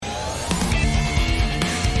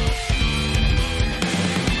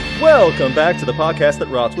Welcome back to the podcast that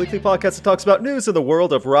rots, weekly podcast that talks about news in the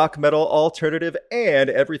world of rock, metal, alternative, and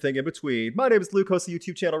everything in between. My name is Luke, host of the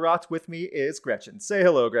YouTube channel Rot. With me is Gretchen. Say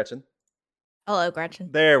hello, Gretchen. Hello,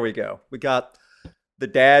 Gretchen. There we go. We got the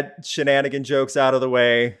dad shenanigan jokes out of the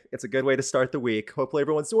way. It's a good way to start the week. Hopefully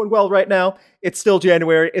everyone's doing well right now. It's still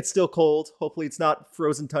January. It's still cold. Hopefully it's not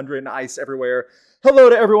frozen tundra and ice everywhere. Hello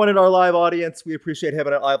to everyone in our live audience. We appreciate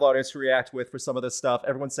having a live audience to react with for some of this stuff.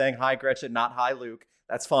 Everyone's saying hi, Gretchen, not hi, Luke.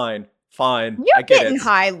 That's fine. Fine. You're getting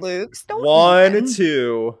high, Luke. Don't 1,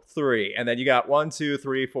 2, 3. And then you got 1, 2,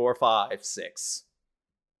 3, 4, 5, 6.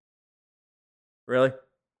 Really?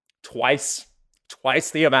 Twice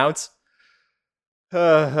the amount?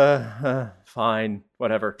 Fine.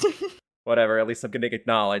 Whatever. Whatever. At least I'm getting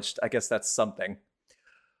acknowledged. I guess that's something.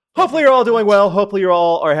 Hopefully you're all doing well. Hopefully you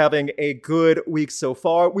all are having a good week so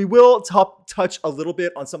far. We will touch a little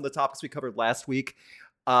bit on some of the topics we covered last week.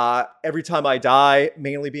 Every Time I Die,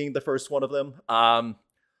 mainly being the first one of them.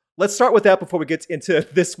 Let's start with that before we get into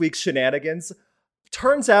this week's shenanigans.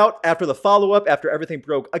 Turns out, after the follow-up, after everything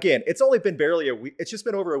broke, again, it's only been barely a week. It's just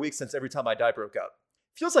been over a week since Every Time I Die broke up.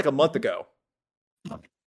 Feels like a month ago.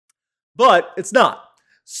 But it's not.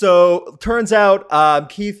 So, turns out,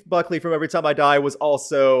 Keith Buckley from Every Time I Die was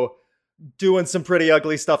also doing some pretty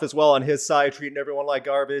ugly stuff as well on his side, treating everyone like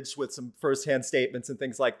garbage with some first-hand statements and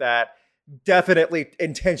things like that. Definitely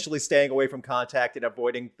intentionally staying away from contact and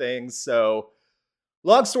avoiding things. So,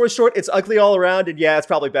 long story short, it's ugly all around. And yeah, it's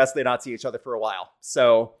probably best they not see each other for a while.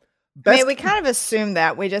 So, we kind of assumed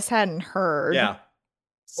that. We just hadn't heard. Yeah.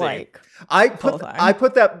 Same. Like, I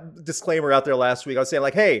put that disclaimer out there last week. I was saying,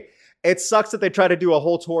 like, hey, it sucks that they try to do a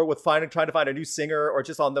whole tour with trying to find a new singer or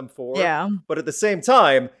just on them four. Yeah. But at the same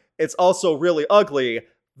time, it's also really ugly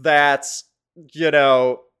that,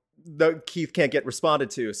 the Keith can't get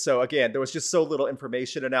responded to. So again, there was just so little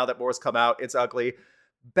information, and now that more's come out, it's ugly.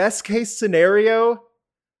 Best case scenario,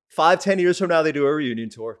 5-10 years from now, they do a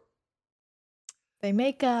reunion tour. They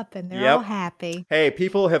make up and they're all happy. Hey,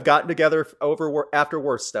 people have gotten together after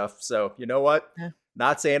worse stuff. So you know what?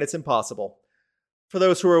 Not saying it's impossible. For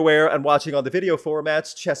those who are aware and watching on the video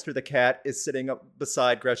formats, Chester the cat is sitting up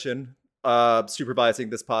beside Gretchen,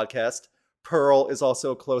 supervising this podcast. Pearl is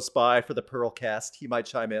also close by for the Pearl cast. He might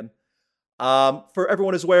chime in. For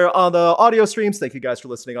everyone who's aware on the audio streams, thank you guys for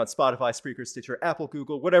listening on Spotify, Spreaker, Stitcher, Apple,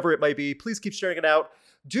 Google, whatever it may be. Please keep sharing it out.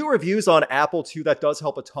 Do reviews on Apple too. That does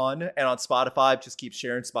help a ton. And on Spotify, just keep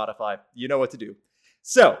sharing Spotify. You know what to do.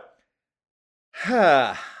 So,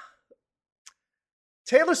 Taylor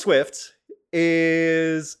Swift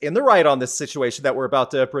is in the right on this situation that we're about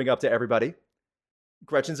to bring up to everybody.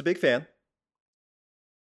 Gretchen's a big fan.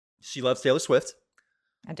 She loves Taylor Swift.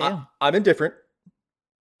 I do. I'm indifferent.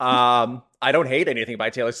 I don't hate anything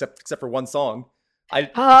by Taylor except for one song.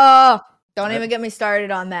 Don't even get me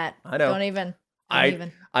started on that. I know. Don't even.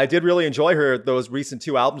 I did really enjoy those recent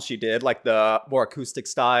 2 albums she did, like the more acoustic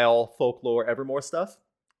style, folklore, Evermore stuff.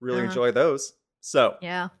 Really enjoy those. So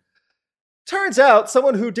yeah. Turns out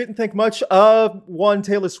someone who didn't think much of one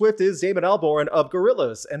Taylor Swift is Damon Albarn of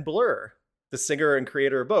Gorillaz and Blur, the singer and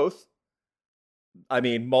creator of both. I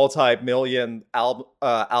mean, multi-million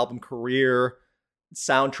album career,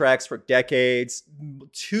 soundtracks for decades,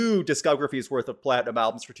 2 discographies worth of platinum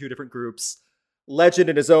albums for 2 different groups. Legend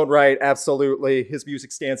in his own right, absolutely. His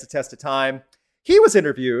music stands the test of time. He was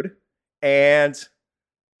interviewed, and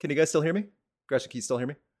can you guys still hear me? Gretchen, can you still hear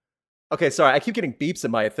me? Okay, sorry, I keep getting beeps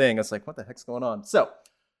in my thing. I was like, what the heck's going on? So,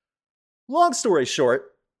 long story short,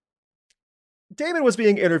 Damon was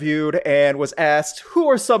being interviewed and was asked, who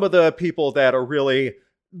are some of the people that are really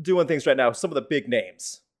doing things right now? Some of the big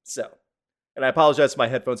names. So, and I apologize if my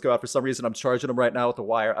headphones go out for some reason. I'm charging them right now with the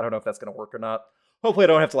wire. I don't know if that's going to work or not. Hopefully I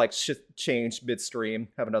don't have to change midstream,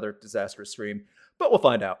 have another disastrous stream, but we'll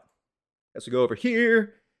find out. As we go over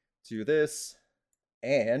here, do this,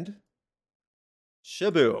 and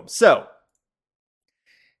shaboom. So,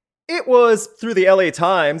 it was through the LA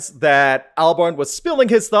Times that Albarn was spilling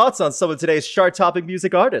his thoughts on some of today's chart-topping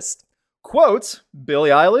music artists. Quote, Billie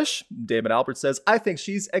Eilish, Damon Albarn says, I think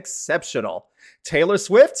she's exceptional. Taylor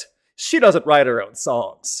Swift, she doesn't write her own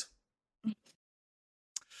songs.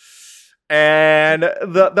 And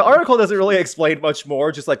the article doesn't really explain much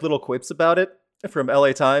more, just like little quips about it from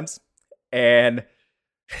LA Times. And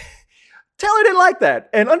Taylor didn't like that,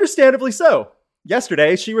 and understandably so.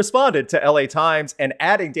 Yesterday, she responded to LA Times and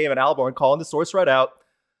adding Damon Albarn, calling the source right out.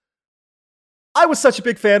 I was such a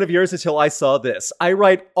big fan of yours until I saw this. I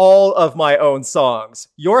write all of my own songs.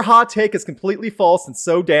 Your hot take is completely false and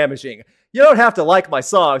so damaging. You don't have to like my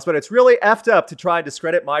songs, but it's really effed up to try and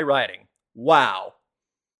discredit my writing. Wow.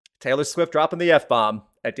 Taylor Swift dropping the F-bomb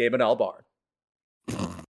at Damon Albarn.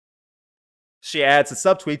 She adds a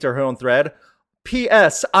subtweet to her own thread.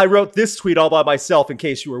 P.S. I wrote this tweet all by myself in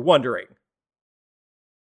case you were wondering.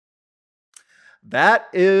 That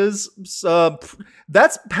is,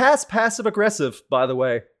 that's past passive aggressive, by the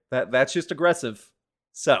way. That's just aggressive.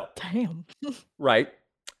 So. Damn. Right.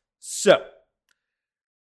 So.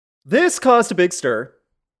 This caused a big stir.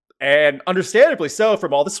 And understandably so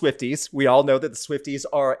from all the Swifties. We all know that the Swifties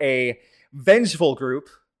are a vengeful group.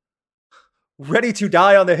 Ready to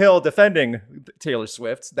die on the hill defending Taylor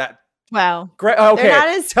Swift. Well, great.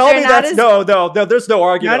 Okay, tell me that's no. There's no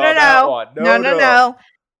argument on that one. No.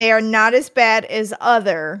 They are not as bad as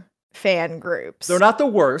other fan groups. They're not the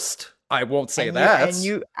worst. I won't say that.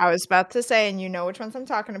 I was about to say, and you know which ones I'm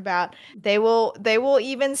talking about. They will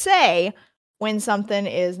even say when something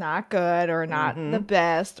is not good or not the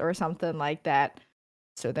best or something like that.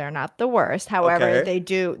 So they're not the worst. However, they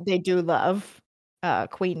do love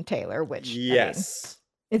Queen Taylor, which yes,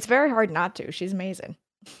 I mean, it's very hard not to. She's amazing.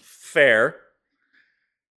 Fair.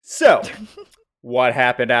 So, what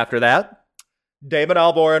happened after that? Damon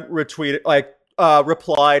Albarn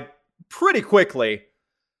replied pretty quickly,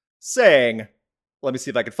 saying, let me see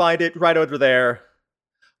if I can find it right over there.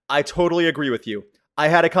 I totally agree with you. I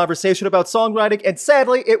had a conversation about songwriting, and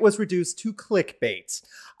sadly, it was reduced to clickbait.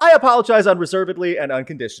 I apologize unreservedly and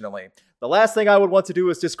unconditionally. The last thing I would want to do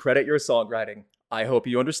is discredit your songwriting. I hope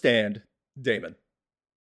you understand, Damon.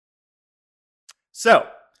 So,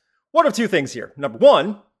 one of two things here. Number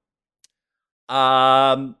one,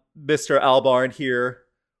 Mr. Albarn here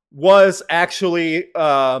was actually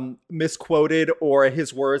misquoted, or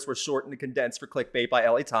his words were shortened and condensed for clickbait by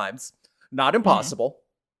LA Times. Not impossible.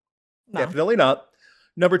 No. Definitely not.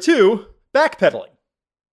 Number two, backpedaling.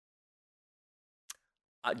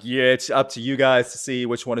 Yeah, it's up to you guys to see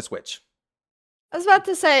which one is which. I was about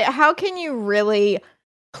to say, how can you really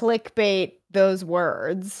clickbait those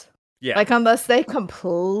words? Yeah. Like, unless they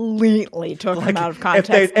completely took them out of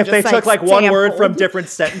context. If they took like one word from different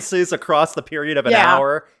sentences across the period of an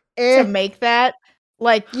hour. To make that,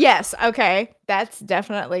 like, yes, okay, that's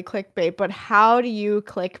definitely clickbait. But how do you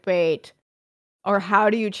clickbait, or how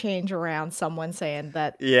do you change around someone saying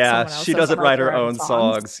that? Yeah, she doesn't write her own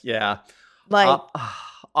songs. Yeah. Like,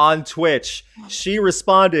 on Twitch, she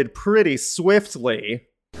responded pretty swiftly.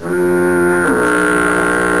 Your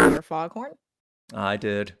foghorn? I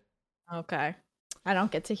did. Okay. I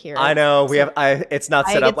don't get to hear it. I know. It's not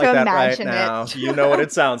set up like that right now. You know what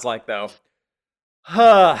it sounds like, though.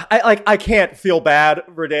 I can't feel bad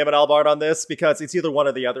for Damon Albarn on this, because it's either one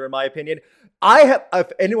or the other, in my opinion.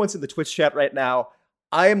 If anyone's in the Twitch chat right now,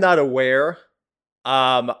 I am not aware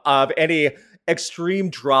of any extreme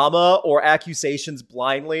drama or accusations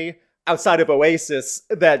blindly outside of Oasis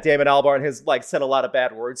that Damon Albarn has said a lot of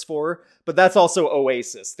bad words for. But that's also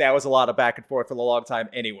Oasis. That was a lot of back and forth for a long time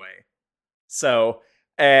anyway. So,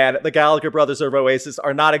 and the Gallagher brothers of Oasis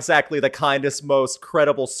are not exactly the kindest, most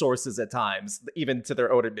credible sources at times, even to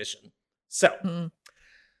their own admission. So,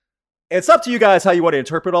 it's up to you guys how you want to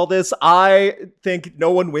interpret all this. I think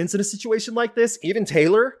no one wins in a situation like this. Even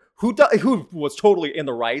Taylor, who was totally in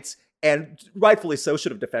the right, and rightfully so,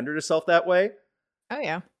 should have defended herself that way. Oh,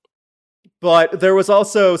 yeah. But there was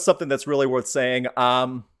also something that's really worth saying. If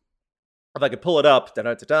I could pull it up,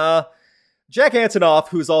 Jack Antonoff,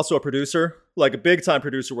 who's also a producer, like a big-time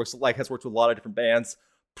producer, has worked with a lot of different bands,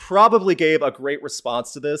 probably gave a great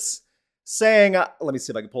response to this, saying, let me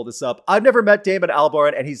see if I can pull this up. I've never met Damon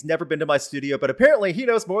Albarn, and he's never been to my studio, but apparently he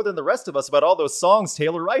knows more than the rest of us about all those songs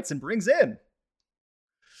Taylor writes and brings in.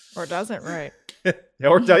 Or doesn't write.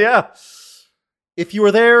 Yeah. If you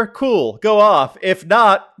were there, cool, go off. If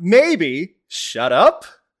not, maybe shut up.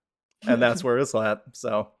 And that's where it's at.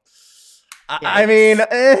 So, I mean,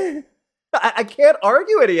 I can't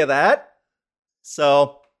argue any of that.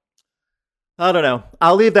 So, I don't know.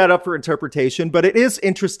 I'll leave that up for interpretation, but it is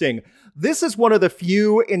interesting. This is one of the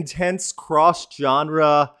few intense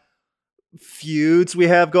cross-genre feuds we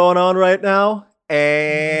have going on right now,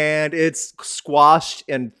 and it's squashed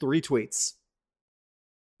in 3 tweets.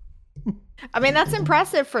 I mean, that's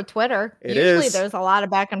impressive for Twitter. Usually there's a lot of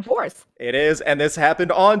back and forth. It is, and this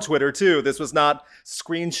happened on Twitter, too. This was not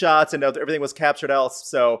screenshots, and everything was captured else,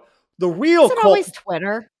 so the real It's always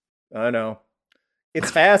Twitter. I know. It's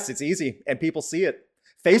fast, it's easy, and people see it.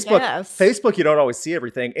 Facebook, you don't always see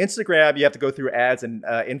everything. Instagram, you have to go through ads and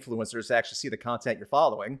influencers to actually see the content you're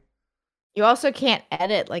following. You also can't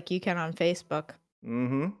edit like you can on Facebook.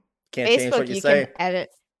 Can't Facebook, change what you say. Can edit,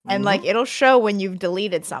 and it'll show when you've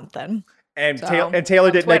deleted something. And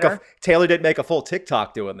Taylor didn't make a full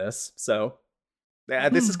TikTok doing this, so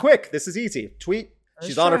this is quick. This is easy. Tweet.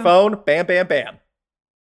 She's on her phone. Bam, bam, bam.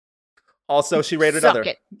 Also, she rated Suck other.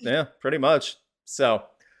 it. Yeah, pretty much. So,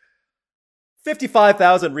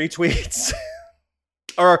 55,000 retweets.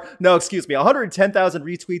 Or, no, excuse me, 110,000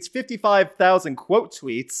 retweets, 55,000 quote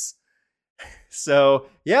tweets. So,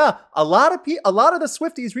 yeah, a lot of the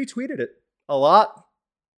Swifties retweeted it. A lot.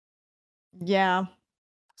 Yeah.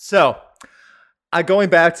 So, going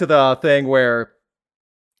back to the thing where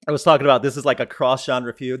I was talking about, this is like a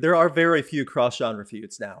cross-genre feud. There are very few cross-genre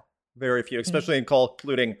feuds now. Very few, especially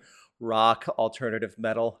including rock, alternative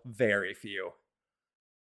metal. Very few.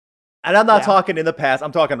 And I'm not talking in the past.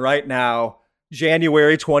 I'm talking right now.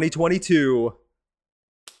 January 2022.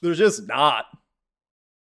 There's just not.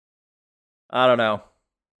 I don't know.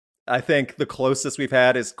 I think the closest we've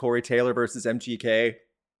had is Corey Taylor versus MGK.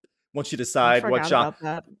 Once you decide what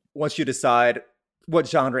genre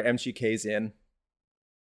MGK's in.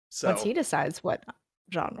 So once he decides what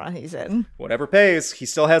genre he's in. Whatever pays. He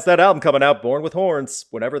still has that album coming out, Born with Horns,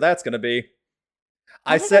 whenever that's going to be.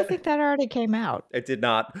 I think that already came out. It did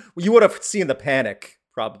not. You would have seen the panic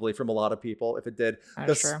probably from a lot of people if it did.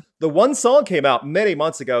 The one song came out many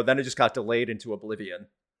months ago, then it just got delayed into oblivion.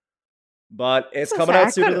 But it's coming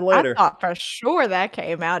out sooner than later. I thought for sure that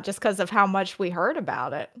came out just because of how much we heard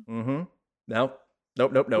about it. Mm-hmm. No.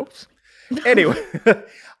 Nope. Anyway,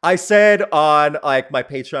 I said on like my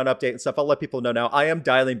Patreon update and stuff, I'll let people know now, I am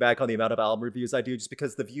dialing back on the amount of album reviews I do just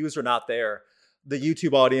because the views are not there. The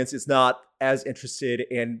YouTube audience is not as interested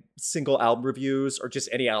in single album reviews or just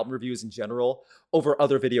any album reviews in general over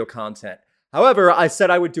other video content. However, I said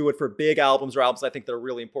I would do it for big albums or albums I think that are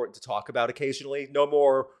really important to talk about occasionally. No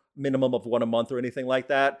more minimum of one a month or anything like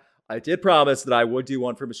that. I did promise that I would do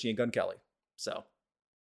one for Machine Gun Kelly. So,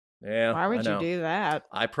 yeah. Why would you do that?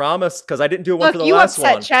 I promised because I didn't do one for the last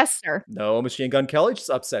one. You upset Chester. No, Machine Gun Kelly just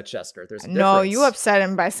upset Chester. There's a difference. No, you upset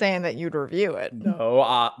him by saying that you'd review it.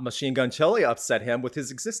 No, Machine Gun Kelly upset him with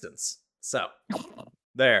his existence. So,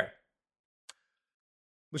 there.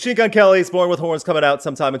 Machine Gun Kelly's Born with Horns coming out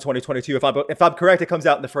sometime in 2022. If I'm correct, it comes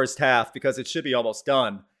out in the first half because it should be almost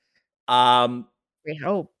done. We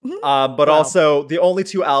hope. But also, the only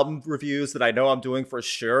two album reviews that I know I'm doing for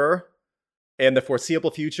sure in the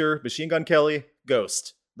foreseeable future, Machine Gun Kelly,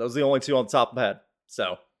 Ghost. Those are the only two on the top of my head.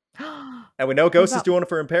 So, and we know Ghost is doing it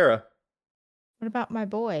for Impera. What about my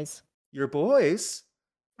boys? Your boys?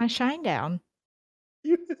 My Shinedown.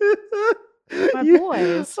 My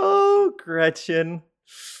boys. Oh, Gretchen.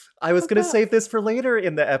 I was going to save this for later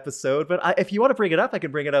in the episode, but if you want to bring it up, I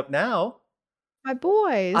can bring it up now. My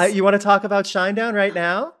boys. You want to talk about Shinedown right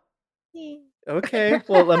now? Okay.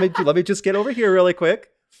 Well, let me just get over here really quick.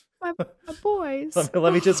 My boys.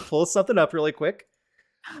 Let me just pull something up really quick.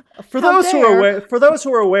 For those who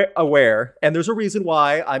are aware, and there's a reason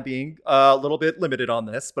why I'm being a little bit limited on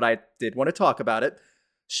this, but I did want to talk about it.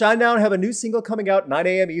 Shinedown have a new single coming out 9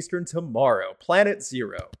 a.m. Eastern tomorrow, Planet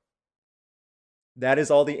Zero. That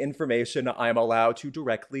is all the information I am allowed to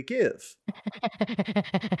directly give.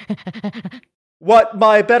 What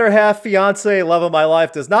my better half, fiance, love of my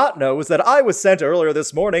life does not know is that I was sent earlier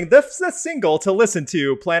this morning the single to listen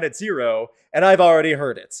to, Planet Zero, and I've already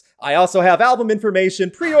heard it. I also have album information,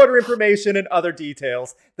 pre-order information, and other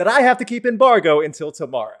details that I have to keep embargo until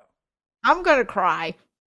tomorrow. I'm gonna cry.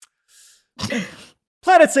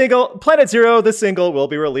 Planet Zero, the single, will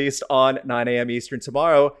be released on 9 a.m. Eastern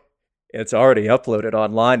tomorrow. It's already uploaded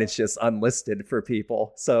online. It's just unlisted for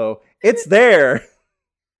people. So it's there.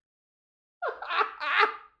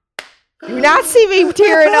 Do not see me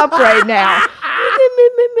tearing up right now.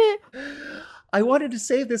 I wanted to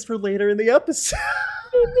save this for later in the episode.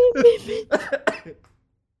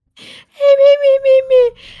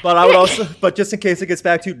 But just in case it gets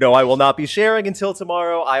back to, no, I will not be sharing until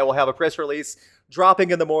tomorrow. I will have a press release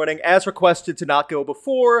dropping in the morning as requested to not go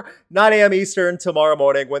before 9 a.m. Eastern tomorrow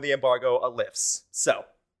morning when the embargo lifts. So,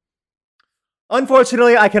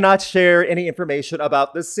 unfortunately, I cannot share any information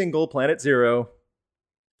about the single Planet Zero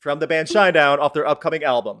from the band Shinedown off their upcoming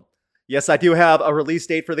album. Yes, I do have a release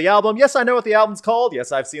date for the album. Yes, I know what the album's called.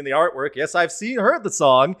 Yes, I've seen the artwork. Yes, I've heard the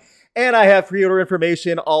song. And I have pre-order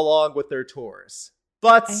information along with their tours.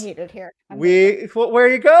 But I hate it here. Where are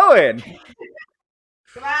you going?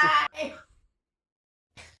 Bye.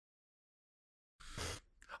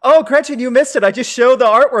 Oh, Gretchen, you missed it. I just showed the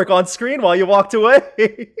artwork on screen while you walked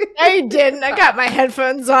away. I didn't. I got my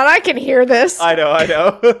headphones on. I can hear this. I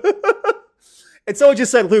know. And someone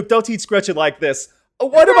just said, Luke, don't teach Gretchen like this.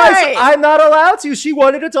 What am I? I'm not allowed to. She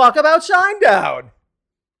wanted to talk about Shinedown.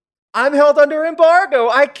 I'm held under embargo.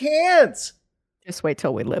 I can't. Just wait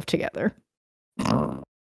till we live together.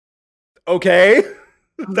 Okay.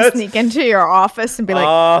 Sneak into your office and be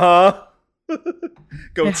like,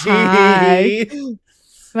 Go tea.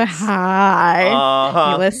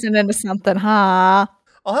 Hi. You listening to something, huh?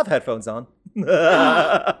 I'll have headphones on. I'm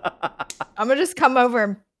gonna just come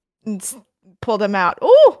over and pull them out.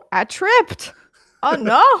 Oh, I tripped. Oh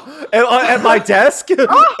no. At my desk?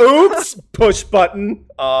 Oops. Push button.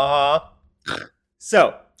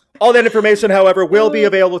 So, all that information, however, will be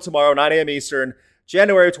available tomorrow, 9 a.m. Eastern,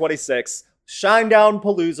 January 26th. Shinedown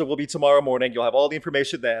Palooza will be tomorrow morning. You'll have all the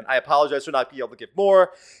information then. I apologize for not being able to give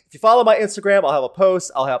more. If you follow my Instagram, I'll have a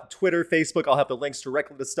post. I'll have Twitter, Facebook. I'll have the links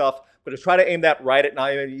directly to stuff. But to try to aim that right at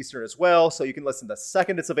 9 a.m. Eastern as well, so you can listen the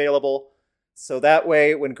second it's available. So that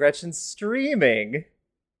way, when Gretchen's streaming,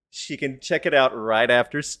 she can check it out right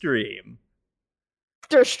after stream.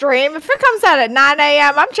 After stream? If it comes out at 9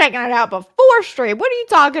 a.m., I'm checking it out before stream. What are you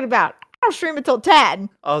talking about? I don't stream until 10.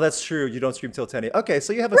 Oh, that's true. You don't stream till 10. Okay,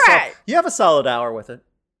 so you have a solid hour with it.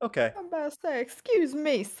 Okay. I'm about to say, excuse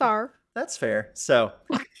me, sir. That's fair. So,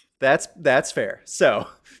 that's fair. So,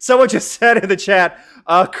 someone just said in the chat,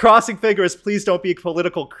 crossing fingers, please don't be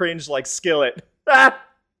political cringe like Skillet.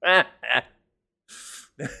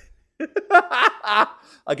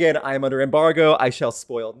 Again, I am under embargo. I shall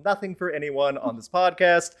spoil nothing for anyone on this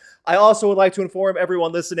podcast. I also would like to inform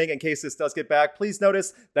everyone listening, in case this does get back, please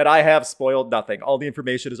notice that I have spoiled nothing. All the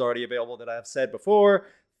information is already available that I have said before.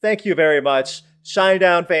 Thank you very much.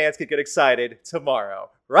 Shinedown fans can get excited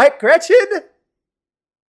tomorrow. Right, Gretchen?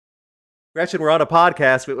 Gretchen, we're on a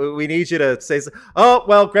podcast. We need you to say oh,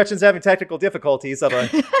 well, Gretchen's having technical difficulties of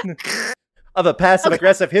a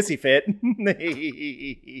passive-aggressive hissy fit.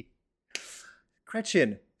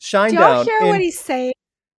 Gretchen, Shinedown. Do y'all hear what he's saying?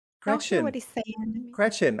 Gretchen, what he's saying.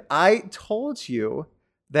 Gretchen, I told you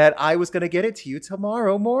that I was going to get it to you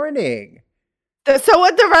tomorrow morning. So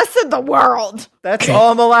would the rest of the world. That's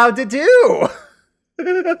all I'm allowed to do.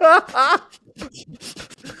 Well,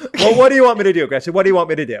 what do you want me to do, Gretchen? What do you want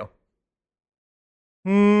me to do?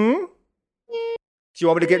 Do you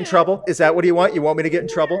want me to get in trouble? Is that what you want? You want me to get in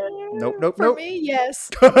trouble? Nope. For me, yes.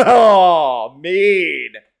 Oh,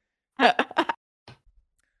 mean.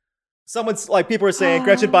 Someone's like, people are saying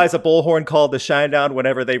Gretchen buys a bullhorn called the Shinedown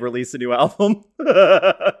whenever they release a new album.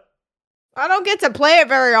 I don't get to play it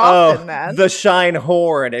very often, man. The Shine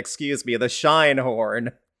Horn, excuse me, the Shine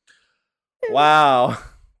Horn. Wow.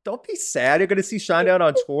 Don't be sad. You're going to see Shinedown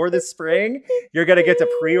on tour this spring. You're going to get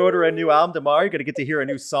to pre-order a new album tomorrow. You're going to get to hear a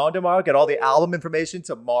new song tomorrow. Get all the album information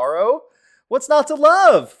tomorrow. What's not to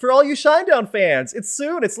love for all you Shinedown fans? It's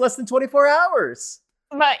soon. It's less than 24 hours.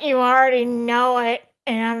 But you already know it.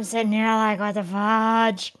 And I'm sitting here like, what the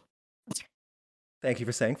fudge? Thank you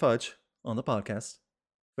for saying fudge on the podcast.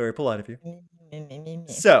 Very polite of you.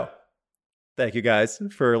 So, thank you guys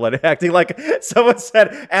for acting like someone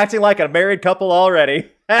said, acting like a married couple already.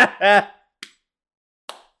 Well,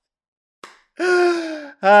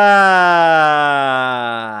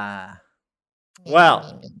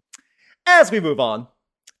 as we move on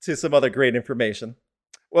to some other great information.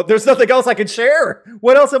 Well, there's nothing else I can share.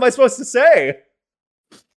 What else am I supposed to say?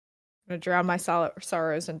 I'm going to drown my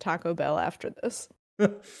sorrows in Taco Bell after this.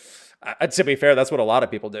 To be fair, that's what a lot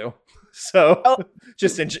of people do. So,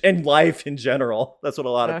 just in life in general, that's what a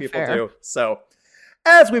lot of people do. So,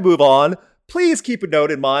 as we move on, please keep a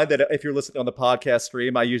note in mind that if you're listening on the podcast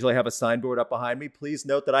stream, I usually have a signboard up behind me. Please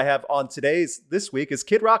note that I have on this week is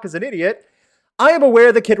Kid Rock is an Idiot. I am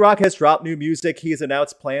aware that Kid Rock has dropped new music. He's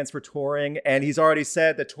announced plans for touring, and he's already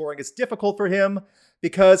said that touring is difficult for him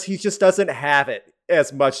because he just doesn't have it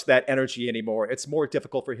as much, that energy anymore. It's more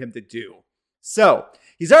difficult for him to do. So,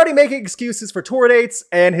 he's already making excuses for tour dates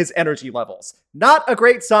and his energy levels. Not a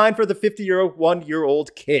great sign for the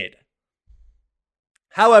 51-year-old kid.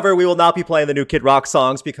 However, we will not be playing the new Kid Rock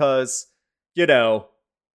songs because,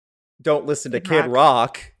 don't listen to Kid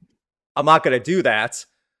Rock. I'm not going to do that.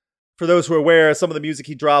 For those who are aware, some of the music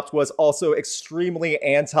he dropped was also extremely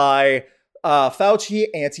anti-Fauci,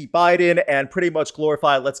 anti-Biden, and pretty much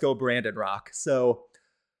glorified Let's Go Brandon rock. So,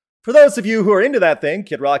 for those of you who are into that thing,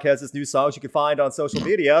 Kid Rock has his new songs you can find on social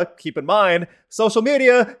media. Keep in mind, social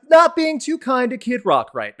media not being too kind to Kid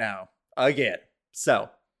Rock right now. Again.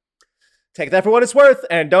 So, take that for what it's worth,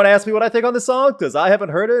 and don't ask me what I think on the song, because I haven't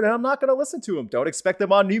heard it, and I'm not going to listen to them. Don't expect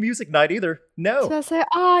them on New Music Night either. No. So I say,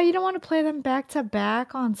 you don't want to play them back to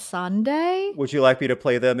back on Sunday? Would you like me to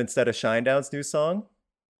play them instead of Shinedown's new song?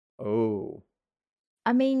 Oh.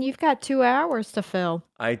 I mean, you've got 2 hours to fill.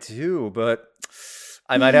 I do, but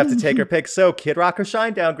I might have to take her pick. So, Kid Rock or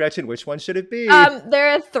Shinedown, Gretchen? Which one should it be? There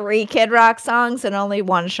are 3 Kid Rock songs and only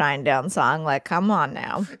 1 Shinedown song. Like, come on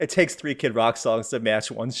now. It takes 3 Kid Rock songs to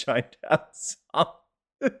match 1 Shinedown song.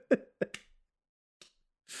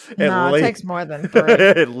 It takes more than 3.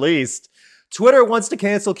 At least. Twitter wants to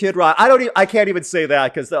cancel Kid Rock. I can't even say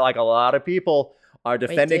that because like a lot of people are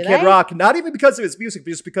defending Kid Rock, not even because of his music,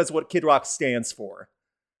 but just because of what Kid Rock stands for.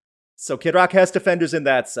 So Kid Rock has defenders in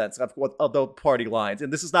that sense of the party lines.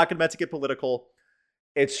 And this is not meant to get political.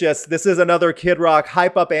 It's just, this is another Kid Rock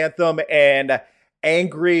hype up anthem and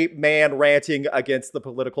angry man ranting against the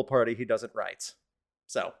political party he doesn't write.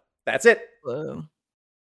 So that's it. Whoa.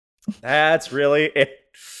 That's really it.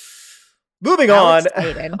 Moving on.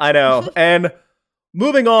 I know. And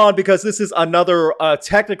moving on, because this is another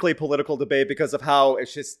technically political debate because of how it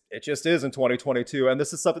just is in 2022. And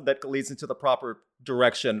this is something that leads into the proper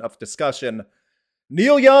direction of discussion.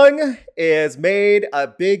 Neil Young has made a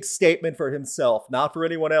big statement for himself, not for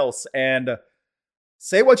anyone else. And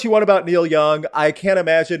say what you want about Neil Young. I can't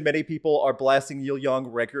imagine many people are blasting Neil Young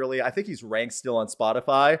regularly. I think he's ranked still on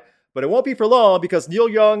Spotify, but it won't be for long because Neil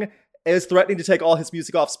Young is threatening to take all his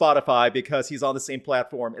music off Spotify because he's on the same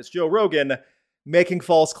platform as Joe Rogan, making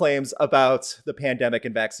false claims about the pandemic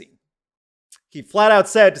and vaccine. He flat out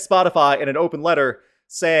said to Spotify in an open letter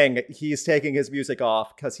saying he's taking his music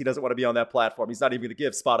off because he doesn't want to be on that platform. He's not even going to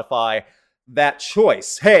give Spotify that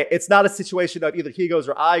choice. Hey, it's not a situation of either he goes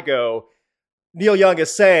or I go. Neil Young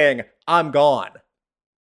is saying, I'm gone.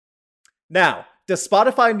 Now, does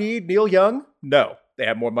Spotify need Neil Young? No. They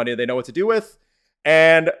have more money than they know what to do with.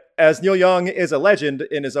 And as Neil Young is a legend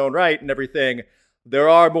in his own right and everything, there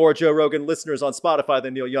are more Joe Rogan listeners on Spotify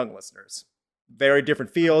than Neil Young listeners. Very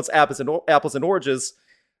different fields, apples and oranges.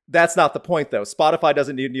 That's not the point, though. Spotify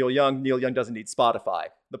doesn't need Neil Young. Neil Young doesn't need Spotify.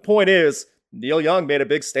 The point is, Neil Young made a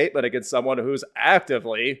big statement against someone who's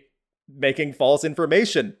actively making false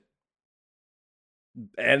information.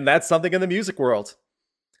 And that's something in the music world.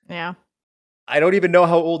 Yeah. I don't even know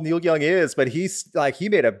how old Neil Young is, but he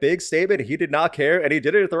made a big statement. He did not care, and he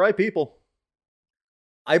did it at the right people.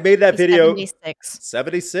 I made that video. 76.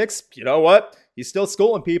 76? You know what? He's still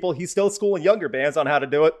schooling people. He's still schooling younger bands on how to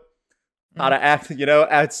do it. How to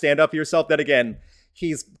act, stand up for yourself. Then again,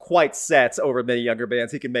 he's quite set over many younger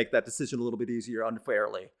bands. He can make that decision a little bit easier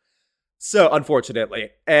unfairly. So,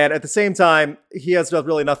 unfortunately. And at the same time, he has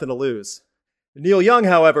really nothing to lose. Neil Young,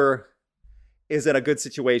 however, is in a good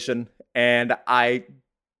situation, and I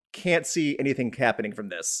can't see anything happening from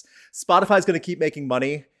this. Spotify's going to keep making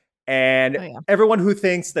money, and everyone who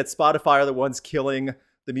thinks that Spotify are the ones killing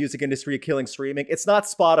the music industry, killing streaming, it's not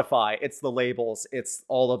Spotify, it's the labels, it's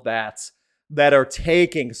all of that are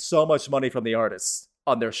taking so much money from the artists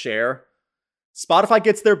on their share. Spotify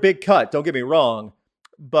gets their big cut, don't get me wrong,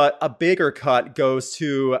 but a bigger cut goes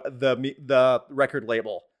to the record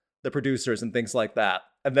label, the producers and things like that.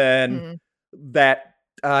 And then that,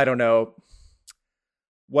 I don't know,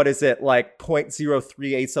 what is it, like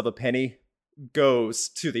 0.038 of a penny goes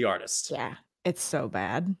to the artist. Yeah, it's so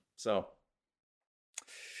bad. So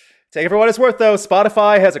take it for what it's worth, though.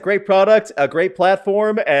 Spotify has a great product, a great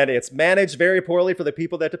platform, and it's managed very poorly for the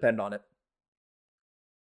people that depend on it.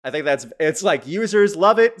 I think it's like users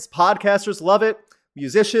love it, podcasters love it,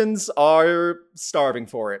 musicians are starving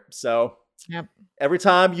for it. So every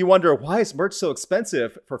time you wonder, why is merch so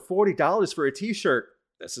expensive for $40 for a t-shirt?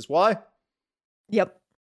 This is why. Yep.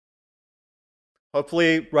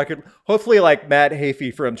 Hopefully like Matt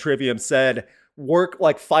Hafey from Trivium said,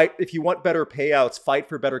 fight, if you want better payouts, fight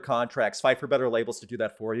for better contracts, fight for better labels to do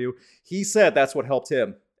that for you. He said that's what helped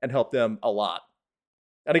him and helped them a lot.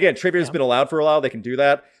 And again, Trivium's been allowed for a while. They can do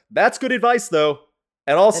that. That's good advice, though.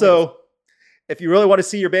 And also, if you really want to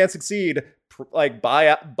see your band succeed, like buy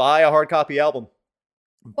a hard copy album.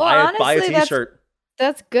 Buy a t-shirt.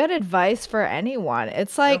 That's good advice for anyone.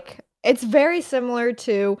 It's like, it's very similar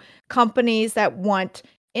to companies that want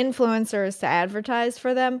influencers to advertise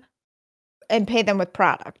for them and pay them with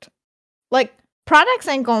product. Like, products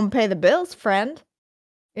ain't gonna pay the bills, friend.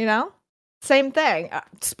 You know? Same thing.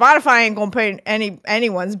 Spotify ain't gonna pay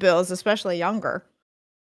anyone's bills, especially younger.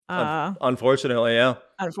 Unfortunately, yeah.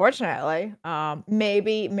 Unfortunately.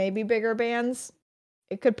 Maybe bigger bands,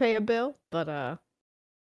 it could pay a bill, but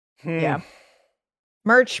yeah.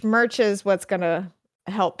 Merch is what's gonna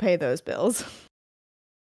help pay those bills.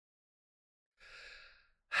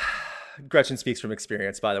 Gretchen speaks from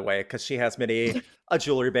experience, by the way, because she has many a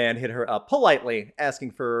jewelry band hit her up politely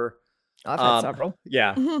asking for I've had several.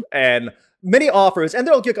 Yeah. And many offers, and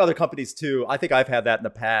they'll get other companies too. I think I've had that in the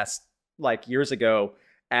past, like years ago,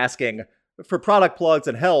 asking for product plugs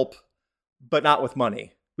and help, but not with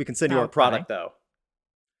money. We can send you our product though.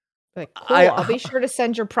 Like, cool, I'll be sure to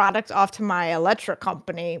send your product off to my electric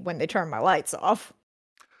company when they turn my lights off.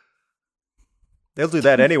 They'll do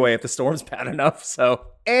that anyway if the storm's bad enough, so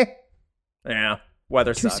yeah,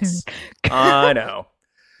 weather sucks. I know.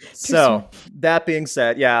 So that being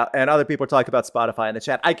said, yeah, and other people are talking about Spotify in the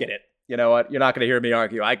chat. I get it. You know what? You're not going to hear me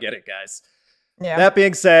argue. I get it, guys. Yeah. That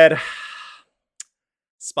being said,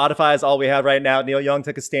 Spotify is all we have right now. Neil Young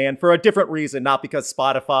took a stand for a different reason, not because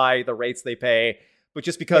Spotify, the rates they pay, but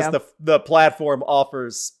just because the platform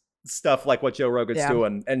offers stuff like what Joe Rogan's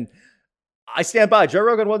doing. And I stand by. Joe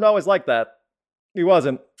Rogan wasn't always like that. He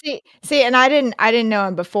wasn't. See, and I didn't know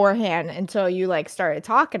him beforehand until you like started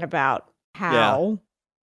talking about how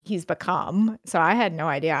he's become. So I had no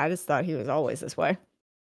idea. I just thought he was always this way.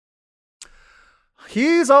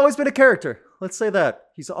 He's always been a character. Let's say that.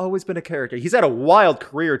 He's always been a character. He's had a wild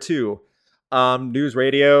career too. News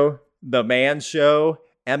radio, The Man Show,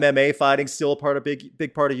 MMA fighting, still a part of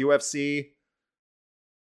big part of UFC.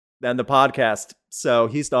 Then the podcast. So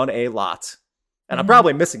he's done a lot. And I'm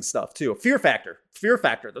probably missing stuff too. Fear Factor,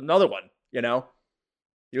 another one, you know.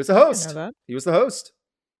 He was the host.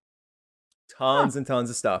 Tons and tons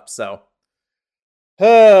of stuff. So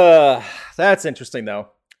that's interesting though.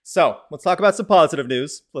 So let's talk about some positive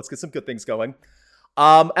news. Let's get some good things going.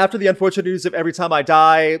 After the unfortunate news of Every Time I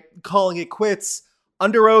Die calling it quits,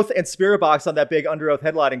 Under Oath and Spirit Box on that big Under Oath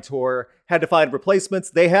headlining tour had to find replacements.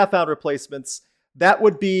 They have found replacements. That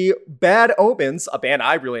would be Bad Omens, a band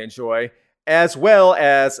I really enjoy, as well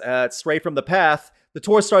as Stray from the Path. The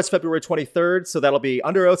tour starts February 23rd, so that'll be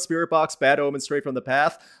Under Oath, Spirit Box, Bad Omens, Stray from the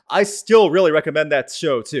Path. I still really recommend that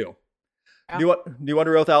show, too. Yeah. New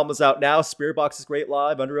Under Oath album is out now. Spirit Box is great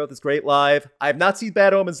live. Under Oath is great live. I have not seen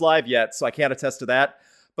Bad Omens live yet, so I can't attest to that.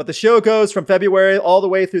 But the show goes from February all the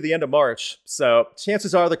way through the end of March. So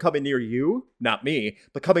chances are they're coming near you. Not me,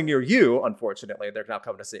 but coming near you, unfortunately. They're now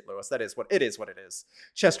coming to St. Louis. That is what it is.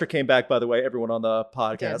 Chester came back, by the way, everyone on the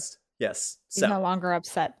podcast. Yes. He's no longer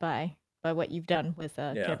upset by what you've done with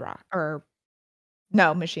Kid Rock. Or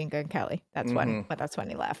no, Machine Gun Kelly. That's when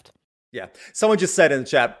he left. Yeah. Someone just said in the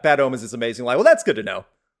chat, Bad Omens is amazing. Like, well, that's good to know.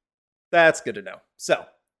 So,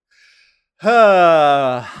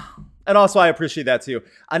 and also I appreciate that too.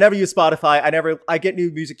 I never use Spotify. I get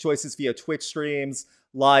new music choices via Twitch streams,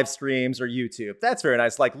 live streams, or YouTube. That's very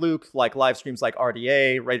nice. Like Luke, like live streams like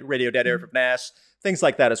RDA, Radio Dead Air from Nash, things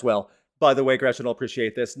like that as well. By the way, Gretchen will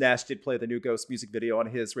appreciate this. Nash did play the new Ghost music video on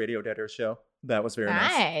his Radio Dead Air show. That was very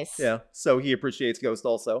nice. Yeah. So he appreciates Ghost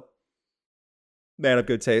also. Man of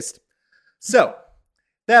good taste. So,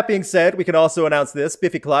 that being said, we can also announce this.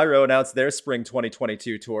 Biffy Clyro announced their spring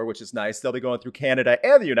 2022 tour, which is nice. They'll be going through Canada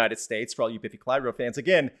and the United States for all you Biffy Clyro fans.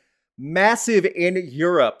 Again, massive in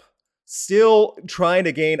Europe. Still trying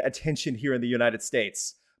to gain attention here in the United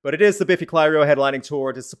States. But it is the Biffy Clyro headlining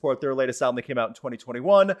tour to support their latest album that came out in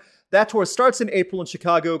 2021. That tour starts in April in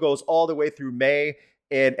Chicago, goes all the way through May,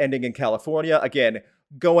 and ending in California. Again,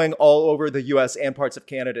 going all over the US and parts of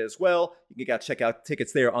Canada as well. You got to check out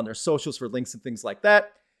tickets there on their socials for links and things like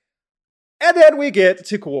that. And then we get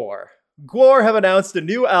to Gwar. Gwar have announced a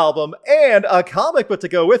new album and a comic book to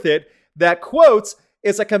go with it that, quote,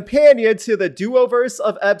 is a companion to the Duoverse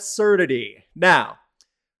of Absurdity. Now,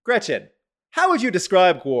 Gretchen, how would you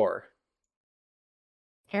describe Gwar?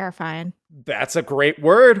 Terrifying. That's a great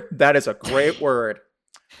word. That is a great word.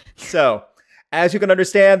 So, as you can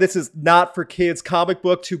understand, this is not for kids comic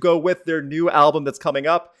book to go with their new album that's coming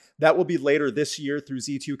up. That will be later this year through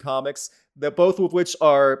Z2 Comics. Both of which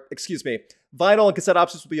are, vinyl and cassette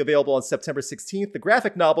options will be available on September 16th. The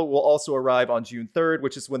graphic novel will also arrive on June 3rd,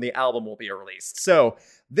 which is when the album will be released. So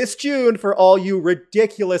this June, for all you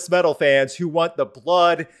ridiculous metal fans who want the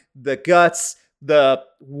blood, the guts, the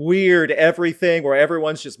weird everything where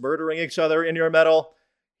everyone's just murdering each other in your metal,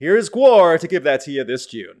 here's Gwar to give that to you this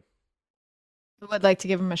June. I would like to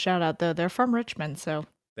give them a shout out though. They're from Richmond, so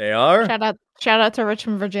they are. Shout out to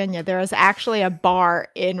Richmond, Virginia. There is actually a bar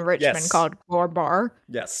in Richmond called Gwar Bar.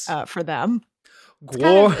 Yes, for them.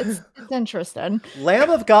 Gwar, it's interesting. Lamb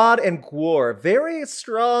of God and Gwar, very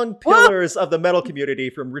strong pillars of the metal community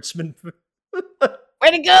from Richmond.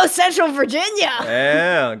 Way to go, Central Virginia!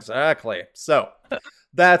 Yeah, exactly. So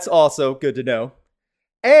that's also good to know.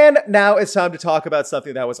 And now it's time to talk about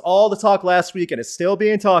something that was all the talk last week and is still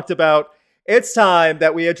being talked about. It's time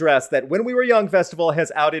that we address that When We Were Young Festival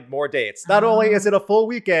has outed more dates. Not only is it a full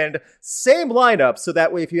weekend, same lineup, so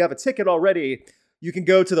that way if you have a ticket already, you can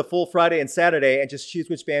go to the full Friday and Saturday and just choose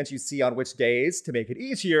which bands you see on which days to make it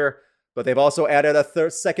easier. But they've also added a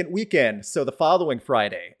second weekend, so the following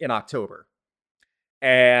Friday in October.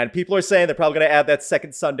 And people are saying they're probably going to add that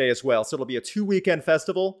second Sunday as well. So it'll be a 2-weekend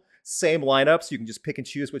festival, same lineup, so you can just pick and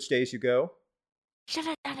choose which days you go. Should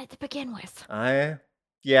have done it to begin with.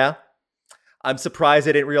 Yeah. I'm surprised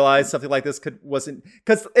I didn't realize something like this wasn't,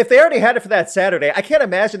 because if they already had it for that Saturday, I can't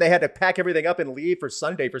imagine they had to pack everything up and leave for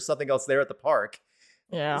Sunday for something else there at the park.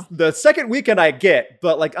 Yeah. The second weekend I get,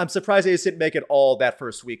 but like I'm surprised they just didn't make it all that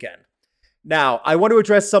first weekend. Now, I want to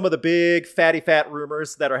address some of the big fat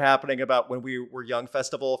rumors that are happening about When We Were Young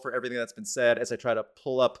Festival for everything that's been said as I try to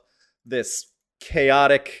pull up this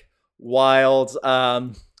chaotic, wild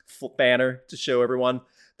banner to show everyone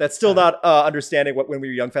that's still not understanding what When We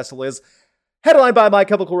Were Young Festival is. Headlined by My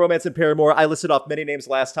Chemical Romance and Paramore. I listed off many names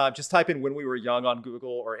last time. Just type in When We Were Young on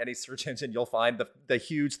Google or any search engine. You'll find the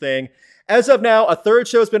huge thing. As of now, a third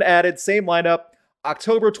show's been added. Same lineup.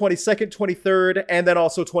 October 22nd, 23rd, and then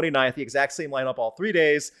also 29th. The exact same lineup all 3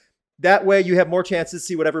 days. That way you have more chances to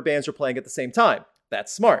see whatever bands are playing at the same time.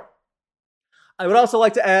 That's smart. I would also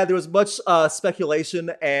like to add there was much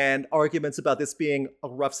speculation and arguments about this being a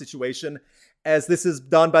rough situation, as this is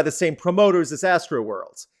done by the same promoters as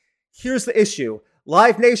Astroworld. Here's the issue.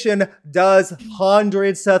 Live Nation does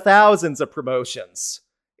hundreds to thousands of promotions.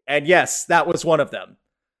 And yes, that was one of them.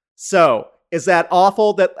 So, is that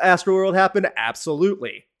awful that Astroworld happened?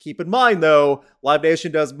 Absolutely. Keep in mind, though, Live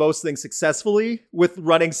Nation does most things successfully with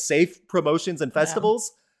running safe promotions and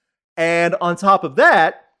festivals. Yeah. And on top of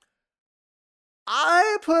that,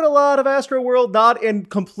 I put a lot of Astroworld not in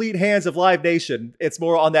complete hands of Live Nation. It's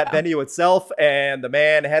more on that venue itself and the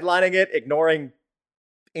man headlining it, ignoring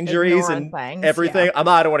injuries and things, everything. Yeah.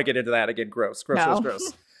 I don't want to get into that again. Gross.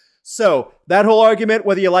 So that whole argument,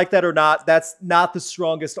 whether you like that or not, that's not the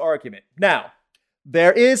strongest argument. Now,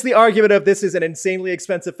 there is the argument of this is an insanely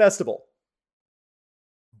expensive festival.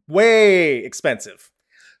 Way expensive.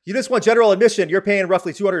 You just want general admission, you're paying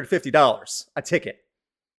roughly $250 a ticket.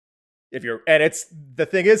 And it's the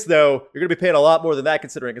thing is though, you're going to be paying a lot more than that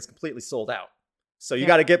considering it's completely sold out. So you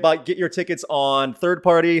got to get your tickets on third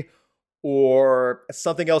party or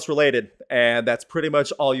something else related. And that's pretty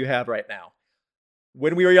much all you have right now.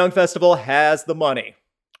 When We Were Young Festival has the money.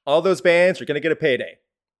 All those bands are going to get a payday.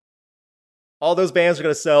 All those bands are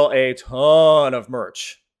going to sell a ton of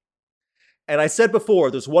merch. And I said before,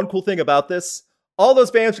 there's one cool thing about this. All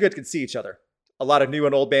those bands are going to see each other. A lot of new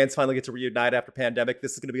and old bands finally get to reunite after pandemic.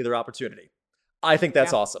 This is going to be their opportunity. I think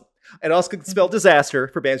that's awesome. It also could spell disaster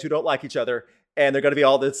for bands who don't like each other. And they're going to be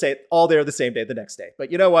all there the same day the next day. But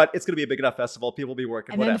you know what? It's going to be a big enough festival. People will be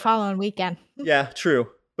working. And then the following weekend. Yeah, true.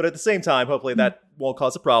 But at the same time, hopefully that won't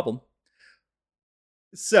cause a problem.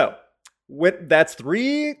 So, that's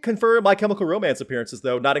 3 confirmed My Chemical Romance appearances,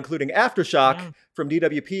 though, not including Aftershock from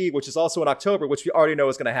DWP, which is also in October, which we already know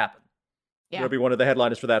is going to happen. Yeah. It'll be one of the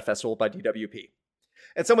headliners for that festival by DWP.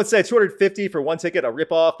 And someone said $250 for one ticket, a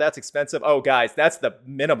ripoff. That's expensive. Oh, guys, that's the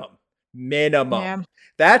minimum. Yeah.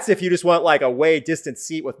 That's if you just want like a way distant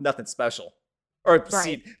seat with nothing special. Or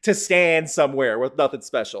seat to stand somewhere with nothing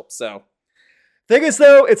special. So, thing is,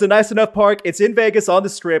 though, it's a nice enough park. It's in Vegas on the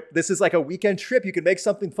Strip. This is like a weekend trip. You can make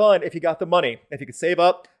something fun if you got the money. If you can save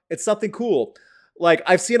up, it's something cool. Like,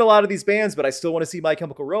 I've seen a lot of these bands, but I still want to see My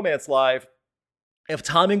Chemical Romance live. If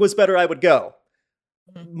timing was better, I would go.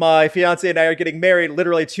 My fiance and I are getting married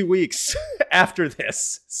literally 2 weeks after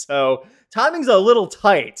this. So timing's a little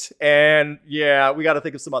tight. And yeah, we got to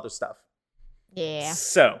think of some other stuff. Yeah.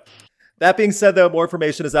 So that being said, though, more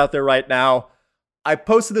information is out there right now. I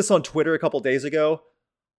posted this on Twitter a couple days ago.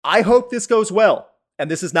 I hope this goes well.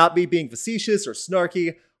 And this is not me being facetious or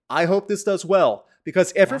snarky. I hope this does well.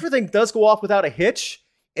 Because if everything does go off without a hitch,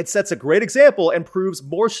 it sets a great example and proves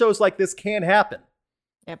more shows like this can happen.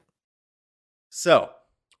 Yep. So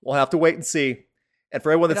we'll have to wait and see. And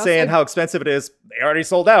for everyone that's saying how expensive it is, they already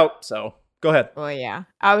sold out. So go ahead. Well, yeah.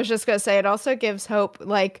 I was just going to say, it also gives hope.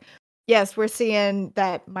 Like, yes, we're seeing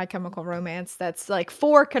that My Chemical Romance, that's like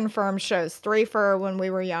 4 confirmed shows, 3 for When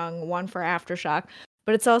We Were Young, 1 for Aftershock.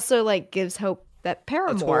 But it's also like gives hope that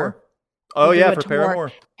Paramore. Oh, yeah, for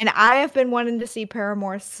Paramore. And I have been wanting to see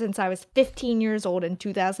Paramore since I was 15 years old in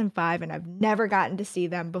 2005, and I've never gotten to see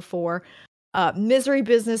them before. Misery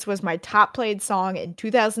Business was my top played song in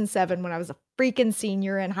 2007 when I was a freaking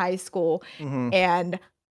senior in high school. And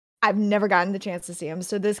I've never gotten the chance to see them.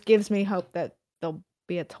 So this gives me hope that they'll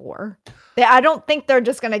be a tour. I don't think they're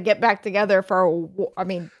just going to get back together for,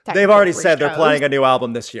 they've already said they're planning a new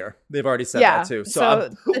album this year. They've already said that too.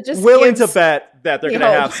 So I'm willing to bet that they're going to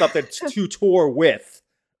have something to tour with.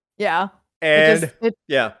 Yeah. And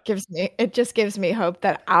it just gives me hope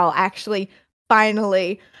that I'll actually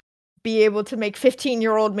finally be able to make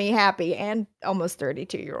 15-year-old me happy and almost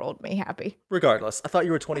 32-year-old me happy. Regardless, I thought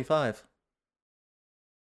you were 25.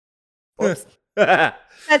 That's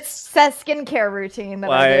skincare routine that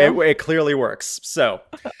I do. It clearly works. So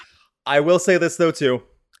I will say this though too.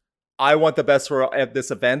 I want the best for this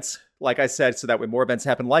event. Like I said, so that when more events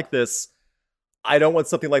happen like this, I don't want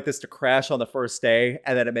something like this to crash on the first day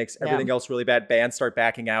and then it makes everything else really bad. Bands start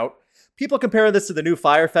backing out. people compare this to the new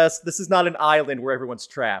Fyre Fest. This is not an island where everyone's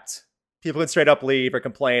trapped. People can straight up leave or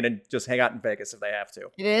complain and just hang out in Vegas if they have to.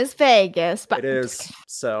 It is Vegas, but it is.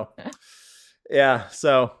 So, yeah.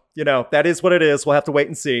 So, that is what it is. We'll have to wait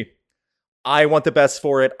and see. I want the best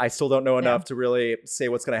for it. I still don't know enough to really say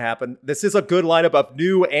what's going to happen. This is a good lineup of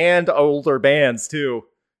new and older bands, too.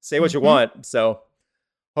 Say what you want. So,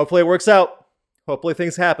 hopefully it works out. Hopefully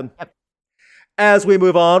things happen. Yep. As we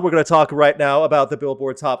move on, we're going to talk right now about the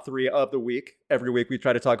Billboard Top 3 of the week. Every week we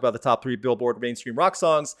try to talk about the top 3 Billboard mainstream rock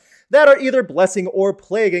songs that are either blessing or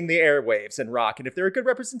plaguing the airwaves in rock, and if they're a good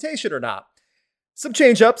representation or not. Some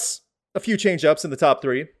change-ups, a few change-ups in the top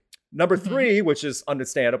 3. Number 3, which is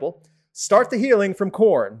understandable, Start the Healing from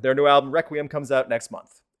Korn. Their new album, Requiem, comes out next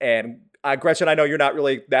month. And Gretchen, I know you're not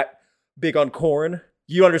really that big on Korn.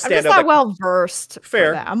 You understand. I'm just not well-versed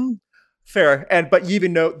for them. Fair. But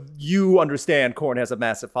even though you understand Korn has a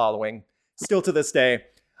massive following, still to this day,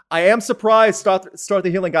 I am surprised Start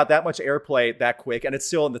the Healing got that much airplay that quick, and it's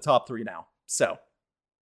still in the top 3 now. So,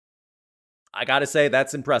 I gotta say,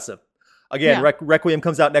 that's impressive. Again, Requiem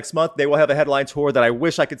comes out next month. They will have a headline tour that I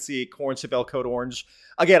wish I could see Korn, Chevelle, Code Orange.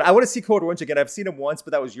 Again, I want to see Code Orange again. I've seen him once,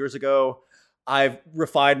 but that was years ago. I've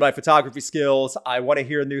refined my photography skills. I want to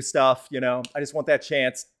hear new stuff, I just want that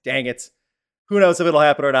chance. Dang it. Who knows if it'll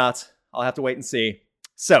happen or not? I'll have to wait and see.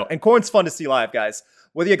 So, and Korn's fun to see live, guys.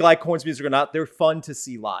 Whether you like Korn's music or not, they're fun to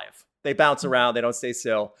see live. They bounce around. They don't stay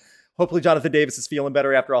still. Hopefully Jonathan Davis is feeling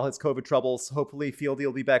better after all his COVID troubles. Hopefully Fieldy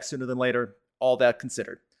will be back sooner than later. All that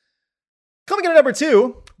considered. Coming in at number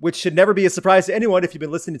 2, which should never be a surprise to anyone if you've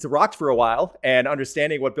been listening to Rocked for a while and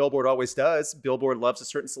understanding what Billboard always does. Billboard loves a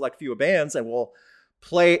certain select few of bands and will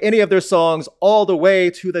play any of their songs all the way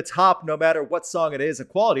to the top, no matter what song it is in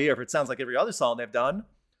quality, or if it sounds like every other song they've done.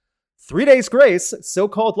 3 Days Grace,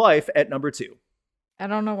 So-Called Life at number 2. I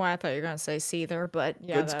don't know why I thought you were going to say Seether, but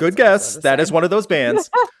yeah. It's good guess. That is one of those bands.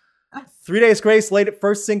 3 Days Grace,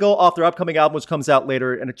 first single off their upcoming album, which comes out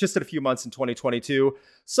later in just in a few months in 2022.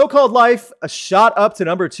 So-Called Life, a shot up to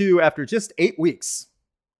number 2 after just 8 weeks.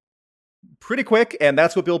 Pretty quick, and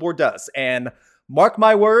that's what Billboard does. And mark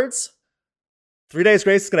my words, 3 Days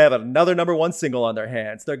Grace is going to have another number 1 single on their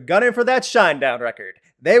hands. They're gunning for that Shinedown record.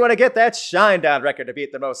 They want to get that Shinedown record to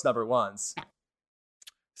beat the most number 1s.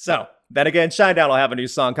 So, then again, Shinedown will have a new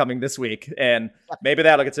song coming this week, and maybe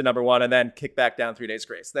that'll get to number 1 and then kick back down 3 Days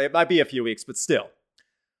Grace. It might be a few weeks, but still.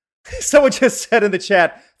 Someone just said in the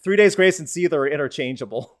chat, 3 Days Grace and Seether are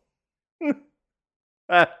interchangeable.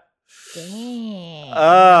 As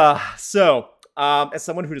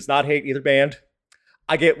someone who does not hate either band,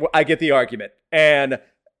 I get the argument. And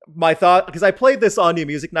my thought, because I played this on New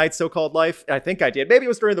Music Night, So-Called Life. I think I did. Maybe it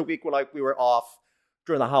was during the week when we were off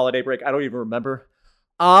during the holiday break. I don't even remember.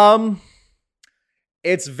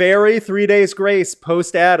 It's very 3 Days Grace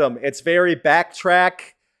post Adam. It's very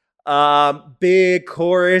backtrack, big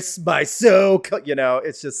chorus by it's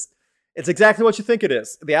exactly what you think it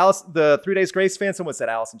is. The 3 Days Grace fan, someone said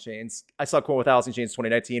Alice in Chains. I saw Korn with Alice in Chains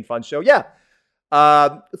 2019, fun show. Yeah.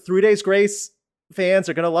 3 Days Grace fans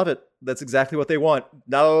are going to love it. That's exactly what they want.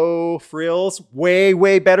 No frills. Way,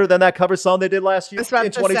 way better than that cover song they did last year in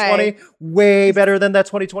 2020. Way better than that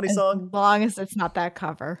 2020 song. As long as it's not that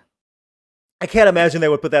cover. I can't imagine they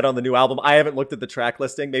would put that on the new album. I haven't looked at the track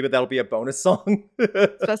listing. Maybe that'll be a bonus song.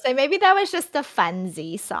 So say maybe that was just a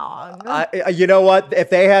funsy song. You know what? If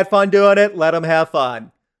they had fun doing it, let them have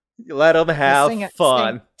fun. Let them have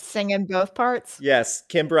fun. Singing both parts? Yes.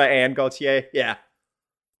 Kimbra and Gaultier. Yeah.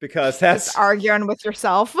 Because that's just arguing with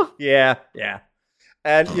yourself. Yeah.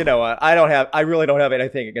 And you know what? I really don't have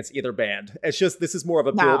anything against either band. It's just, this is more of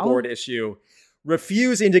a Billboard issue.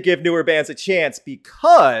 Refusing to give newer bands a chance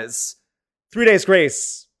because 3 Days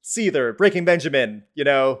Grace, Seether, Breaking Benjamin,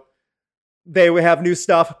 they would have new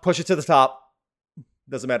stuff, push it to the top.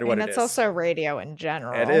 Doesn't matter what it is. That's also radio in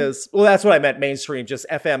general. It is. Well, that's what I meant, mainstream, just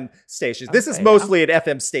FM stations. This is mostly an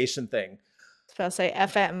FM station thing. I was going to say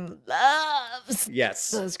FM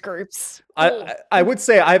loves those groups. I would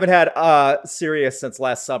say I haven't had Sirius since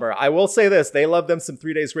last summer. I will say this. They love them some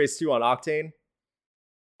 3 Days Grace too on Octane.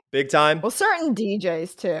 Big time. Well, certain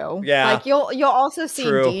DJs too. Yeah. Like you'll also see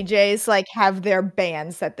DJs like have their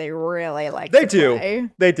bands that they really like. They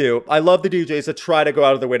do. I love the DJs that try to go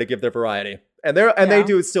out of their way to give their variety. And they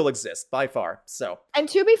do still exist by far. So. And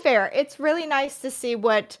to be fair, it's really nice to see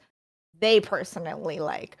what they personally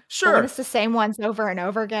like. Sure. But when it's the same ones over and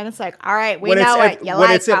over again, it's like, all right, we know it. You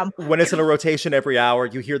like them. When it's in a rotation every hour,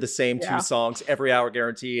 you hear the same 2 songs every hour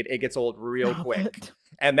guaranteed. It gets old real quick.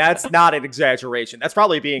 And that's not an exaggeration. That's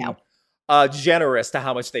probably being generous to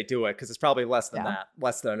how much they do it, because it's probably less than that,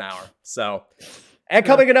 less than an hour. So, And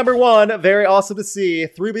coming in number 1, very awesome to see,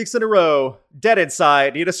 3 weeks in a row, Dead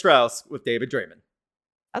Inside, Nita Strauss with David Draymond.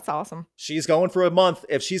 That's awesome. She's going for a month.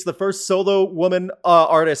 If she's the first solo woman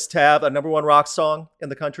artist to have a number 1 rock song in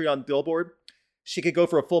the country on Billboard, she could go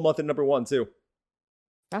for a full month in number 1 too.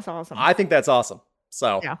 That's awesome. I think that's awesome.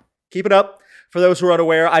 So yeah. Keep it up. For those who are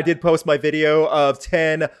unaware, I did post my video of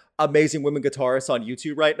 10 amazing women guitarists on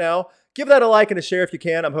YouTube right now. Give that a like and a share if you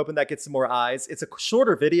can. I'm hoping that gets some more eyes. It's a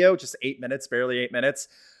shorter video, just 8 minutes, barely 8 minutes.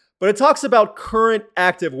 But it talks about current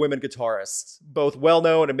active women guitarists, both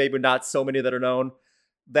well-known and maybe not so many that are known,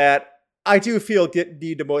 that I do feel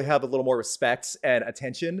need to have a little more respect and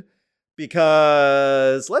attention.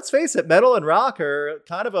 Because, let's face it, metal and rock are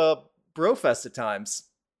kind of a bro fest at times.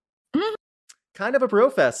 Kind of a bro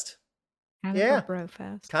fest. Kind of a bro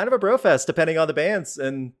fest. Kind of a bro fest, depending on the bands.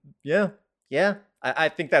 And yeah. I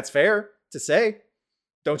think that's fair to say.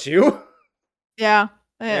 Don't you? Yeah.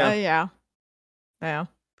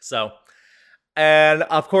 So, and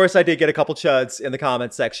of course, I did get a couple chuds in the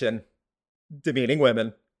comment section demeaning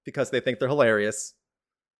women because they think they're hilarious.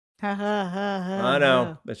 I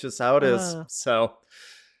know. That's just how it is. So,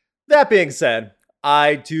 that being said,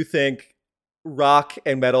 I do think rock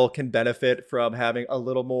and metal can benefit from having a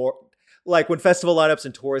little more, like when festival lineups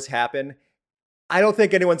and tours happen, I don't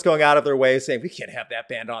think anyone's going out of their way saying, we can't have that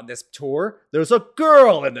band on this tour. There's a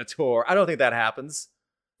girl in the tour. I don't think that happens.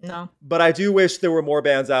 No. But I do wish there were more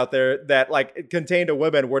bands out there that like contained a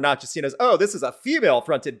women. We're not just seen as, oh, this is a female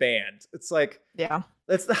fronted band. It's like, yeah,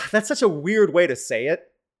 that's such a weird way to say it.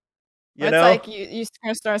 You know? It's like you're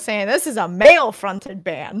going to start saying, this is a male fronted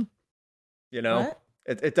band. You know? What?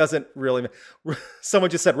 It doesn't really. Someone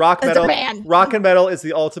just said rock metal. Rock and metal is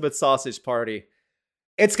the ultimate sausage party.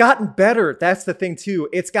 It's gotten better. That's the thing too.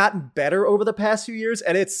 It's gotten better over the past few years,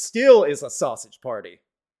 and it still is a sausage party.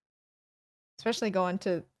 Especially going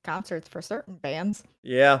to concerts for certain bands.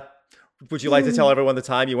 Yeah. Would you like to tell everyone the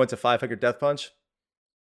time you went to 500 Death Punch?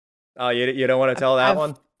 Oh, you don't want to tell that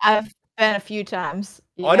one? I've been a few times.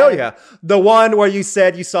 Yeah. Oh, I know, yeah. The one where you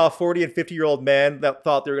said you saw 40 and 50-year-old men that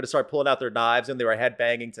thought they were going to start pulling out their knives and they were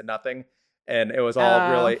headbanging to nothing. And it was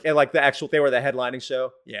all really, and like they were the headlining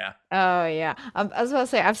show. Yeah. Oh yeah. I was about to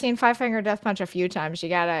say, I've seen Five Finger Death Punch a few times. You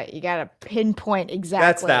gotta pinpoint exactly.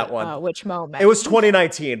 That's that one. Which moment? It was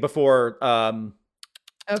 2019 before.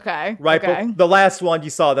 Okay. Right. Okay. The last one you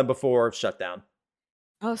saw them before shutdown.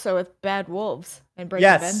 Oh, so with Bad Wolves and Breaking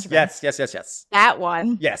Benjamin. Yes. That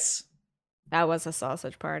one. Yes. That was a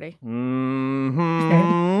sausage party.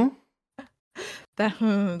 Mm-hmm.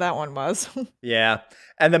 That one was. Yeah.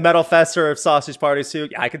 And the Metal Fest are sausage parties too.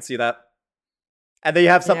 Yeah, I can see that. And then you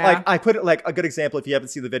have something like, I put it like a good example if you haven't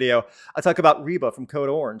seen the video. I talk about Reba from Code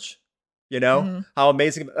Orange. You know, how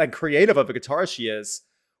amazing and creative of a guitarist she is,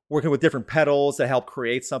 working with different pedals that help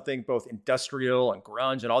create something both industrial and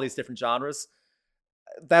grunge and all these different genres.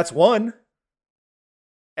 That's one.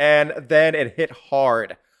 And then it hit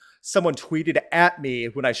hard. Someone tweeted at me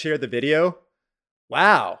when I shared the video.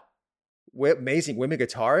 Wow. Amazing women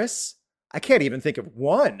guitarists? I can't even think of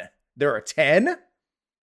one. There are 10?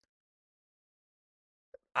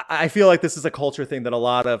 I feel like this is a culture thing that a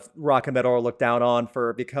lot of rock and metal are looked down on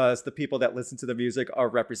because the people that listen to the music are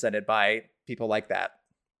represented by people like that.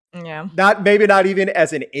 Yeah. Maybe not even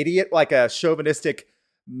as an idiot, like a chauvinistic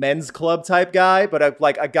men's club type guy, but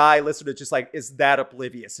like a guy listening to just like is that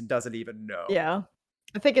oblivious and doesn't even know. Yeah.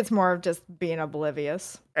 I think it's more of just being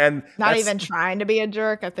oblivious and not even trying to be a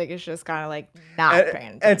jerk. I think it's just kind of like not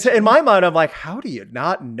paying attention. And in my mind, I'm like, how do you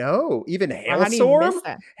not know? Even Hailstorm?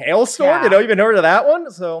 Hailstorm? Yeah. You don't even heard of that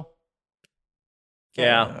one? So,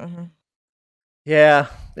 yeah. Yeah.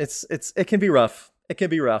 It can be rough. It can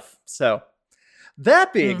be rough. So,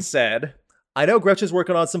 that being said, I know Gretchen's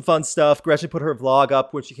working on some fun stuff. Gretchen put her vlog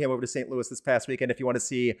up when she came over to St. Louis this past weekend. If you want to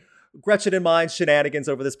see Gretchen and mine shenanigans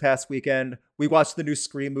over this past weekend, we watched the new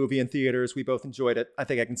Scream movie in theaters. We both enjoyed it. I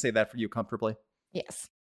think I can say that for you comfortably. Yes.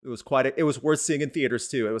 It was it was worth seeing in theaters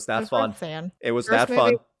too. It was that fun. It was First that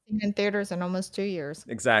fun. In theaters in almost 2 years.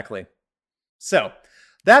 Exactly. So,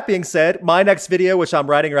 that being said, my next video, which I'm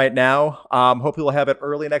writing right now, hopefully we'll have it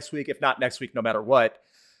early next week, if not next week, no matter what,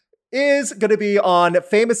 is going to be on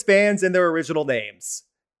famous bands and their original names.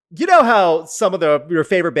 You know how some of your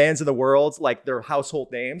favorite bands in the world, like their household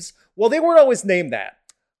names? Well, they weren't always named that.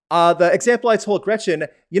 The example I told Gretchen,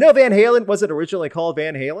 you know Van Halen wasn't originally called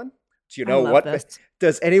Van Halen? Do you know what?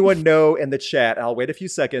 Does anyone know in the chat? I'll wait a few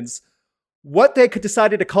seconds. What they could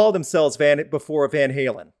decided to call themselves before Van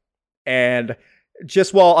Halen. And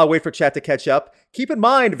just while I'll wait for chat to catch up, keep in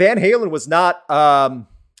mind, Van Halen was not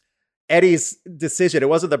Eddie's decision. It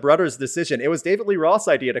wasn't the brothers' decision. It was David Lee Roth's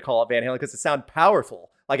idea to call it Van Halen because it sounded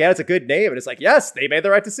powerful. Like, yeah, it's a good name. And it's like, yes, they made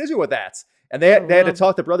the right decision with that. And they had to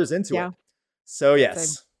talk the brothers into it. So, yes.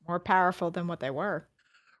 They're more powerful than what they were.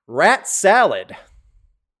 Rat Salad.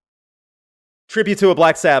 Tribute to a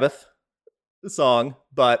Black Sabbath song.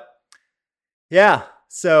 But, yeah.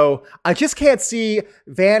 So, I just can't see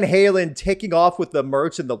Van Halen taking off with the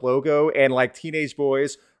merch and the logo and, like, teenage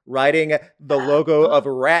boys writing the logo of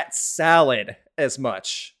Rat Salad as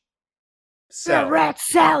much. So Rat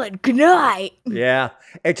Salad, good night. Yeah,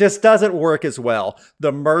 it just doesn't work as well.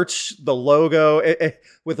 The merch, the logo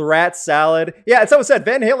with Rat Salad. Yeah, and someone said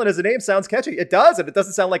Van Halen as a name sounds catchy. It does, and it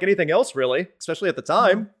doesn't sound like anything else really, especially at the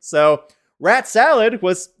time. So Rat Salad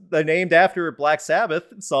was named after a Black Sabbath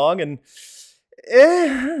song, and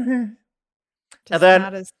then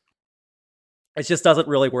it just doesn't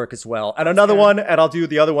really work as well. And another one, and I'll do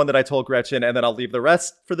the other one that I told Gretchen, and then I'll leave the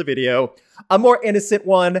rest for the video. A more innocent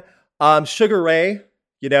one. Sugar Ray,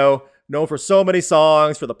 known for so many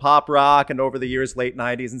songs for the pop rock and over the years, late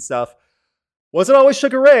 90s and stuff. Wasn't always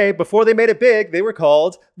Sugar Ray. Before they made it big, they were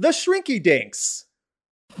called the Shrinky Dinks.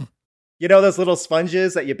 Those little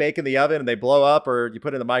sponges that you bake in the oven and they blow up, or you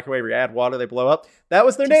put in the microwave or you add water, they blow up. That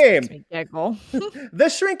was their name. The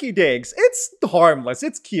Shrinky Dinks. It's harmless.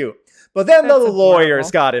 It's cute. But then the lawyers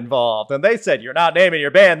got involved and they said, you're not naming your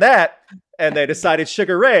band that. And they decided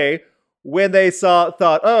Sugar Ray. When they thought,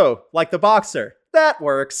 oh, like the boxer, that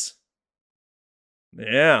works.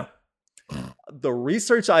 Yeah. The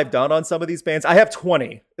research I've done on some of these bands, I have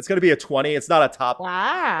 20. It's going to be a 20. It's not a top.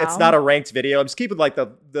 Wow. It's not a ranked video. I'm just keeping like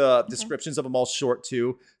the descriptions of them all short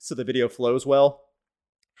too, so the video flows well.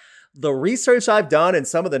 The research I've done and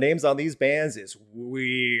some of the names on these bands is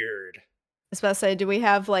weird. Especially, do we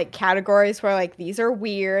have like categories where like these are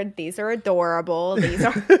weird, these are adorable, these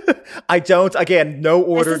are... I don't. Again, no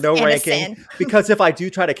order, no ranking. Because if I do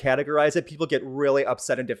try to categorize it, people get really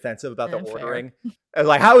upset and defensive about the ordering. And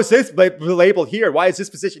like, how is this labeled here? Why is this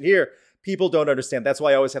position here? People don't understand. That's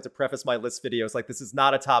why I always have to preface my list videos. Like, this is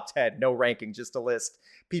not a top 10, no ranking, just a list.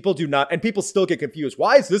 People do not, and people still get confused.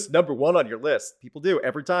 Why is this number 1 on your list? People do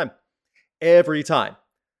every time. Every time.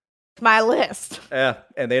 My list. Yeah,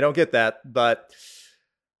 and they don't get that, but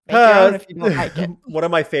make your own if you don't like it. One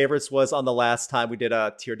of my favorites was on the last time we did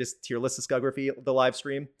a tier list discography, the live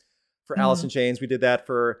stream for Alice in Chains. We did that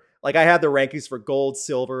for, like, I had the rankings for gold,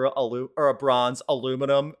 silver, or bronze,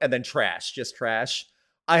 aluminum, and then trash, just trash.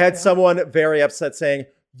 I had someone very upset saying,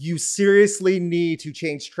 you seriously need to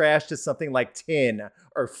change trash to something like tin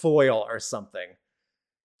or foil or something.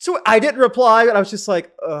 So I didn't reply, but I was just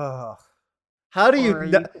like, ugh. How do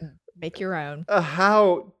you make your own?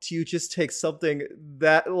 How do you just take something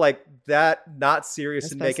that not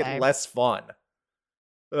serious and make it less fun?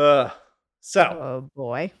 So. Oh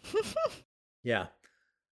boy. Yeah.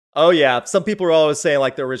 Oh yeah. Some people are always saying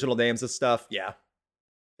like the original names of stuff. Yeah.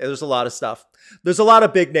 There's a lot of stuff. There's a lot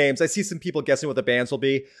of big names. I see some people guessing what the bands will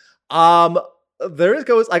be. There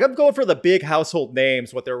goes, like, I'm going for the big household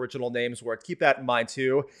names, what their original names were. Keep that in mind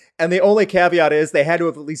too. And the only caveat is they had to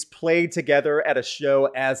have at least played together at a show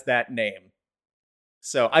as that name.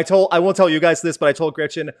 So I won't tell you guys this, but I told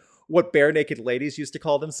Gretchen what Bare Naked Ladies used to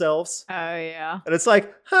call themselves. Oh yeah. And it's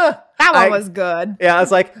like, that one was good. Yeah, I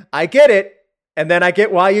was like, I get it. And then I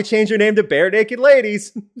get why you change your name to Bare Naked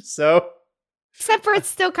Ladies. So. Except for it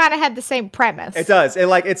still kind of had the same premise. It does.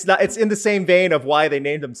 It's in the same vein of why they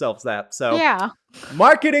named themselves that. So yeah.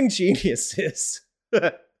 Marketing geniuses.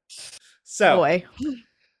 So boy.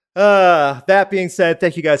 That being said,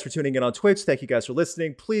 thank you guys for tuning in on Twitch. Thank you guys for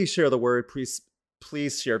listening. Please share the word.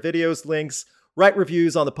 Please share videos, links, write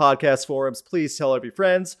reviews on the podcast forums. Please tell all of your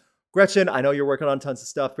friends. Gretchen, I know you're working on tons of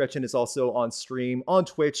stuff. Gretchen is also on stream on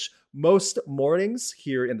Twitch most mornings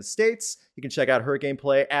here in the States. You can check out her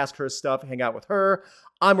gameplay, ask her stuff, hang out with her.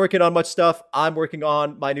 I'm working on much stuff. I'm working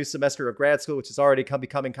on my new semester of grad school, which is already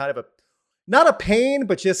becoming kind of not a pain,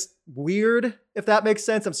 but just weird, if that makes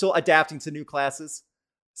sense. I'm still adapting to new classes.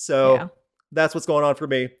 So That's what's going on for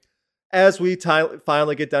me. As we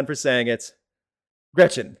finally get done for saying it,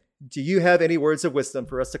 Gretchen, do you have any words of wisdom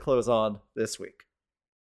for us to close on this week?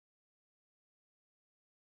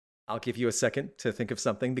 I'll give you a second to think of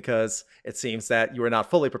something because it seems that you are not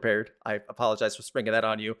fully prepared. I apologize for springing that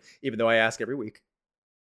on you, even though I ask every week.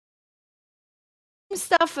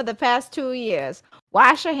 Stuff for the past 2 years.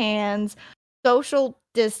 Wash your hands, social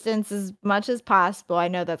distance as much as possible. I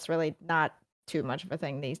know that's really not too much of a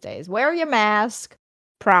thing these days. Wear your mask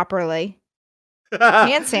properly.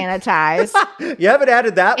 Hand sanitize. You haven't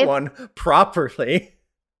added that one properly.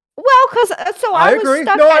 Well, because I was agree.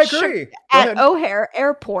 stuck No, I agree. at O'Hare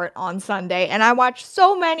Airport on Sunday, and I watched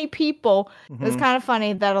so many people. It was kind of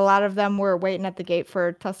funny that a lot of them were waiting at the gate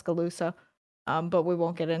for Tuscaloosa, but we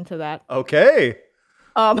won't get into that. Okay.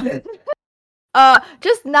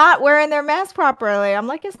 Just not wearing their mask properly. I'm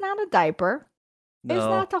like, it's not a diaper. No. It's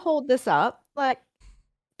not to hold this up. Like,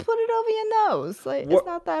 put it over your nose. Like, it's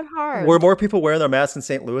not that hard. Were more people wearing their masks in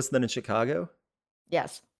St. Louis than in Chicago?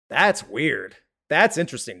 Yes. That's weird. That's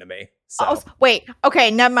interesting to me. So. Oh, wait.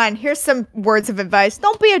 Okay, never mind. Here's some words of advice.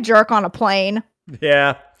 Don't be a jerk on a plane.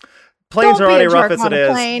 Yeah. Planes are already rough as it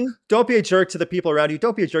is. Plane. Don't be a jerk to the people around you.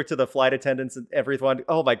 Don't be a jerk to the flight attendants and everyone.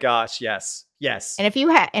 Oh my gosh, yes. Yes. And if you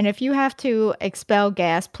have to expel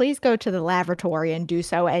gas, please go to the lavatory and do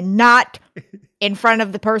so, and not in front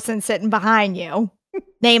of the person sitting behind you,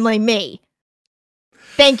 namely me.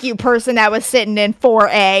 Thank you, person that was sitting in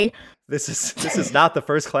 4A. This is not the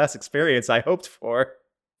first class experience I hoped for.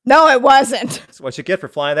 No, it wasn't. That's what you get for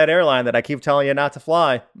flying that airline that I keep telling you not to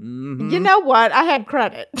fly. Mm-hmm. You know what? I had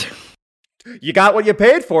credit. You got what you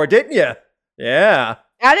paid for, didn't you? Yeah.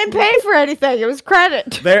 I didn't pay for anything. It was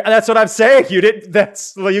credit. That's what I'm saying. You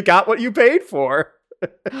didn't. You got what you paid for.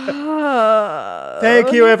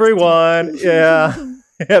 Thank you, everyone. Yeah.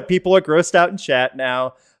 People are grossed out in chat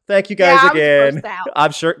now. Thank you guys again.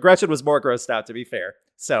 I'm sure Gretchen was more grossed out, to be fair.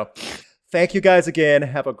 So thank you guys again.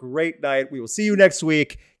 Have a great night. We will see you next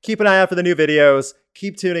week. Keep an eye out for the new videos.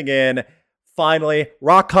 Keep tuning in. Finally,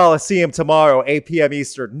 Rock Coliseum tomorrow, 8 p.m.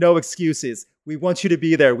 Eastern. No excuses. We want you to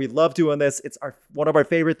be there. We love doing this. It's one of our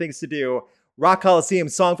favorite things to do. Rock Coliseum,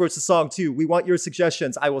 Song versus Song 2. We want your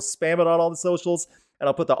suggestions. I will spam it on all the socials, and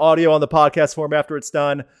I'll put the audio on the podcast form after it's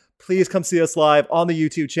done. Please come see us live on the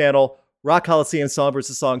YouTube channel. Rock Coliseum, Song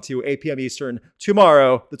versus Song 2, 8 p.m. Eastern,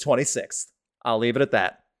 tomorrow, the 26th. I'll leave it at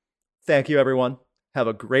that. Thank you, everyone. Have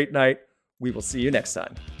a great night. We will see you next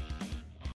time.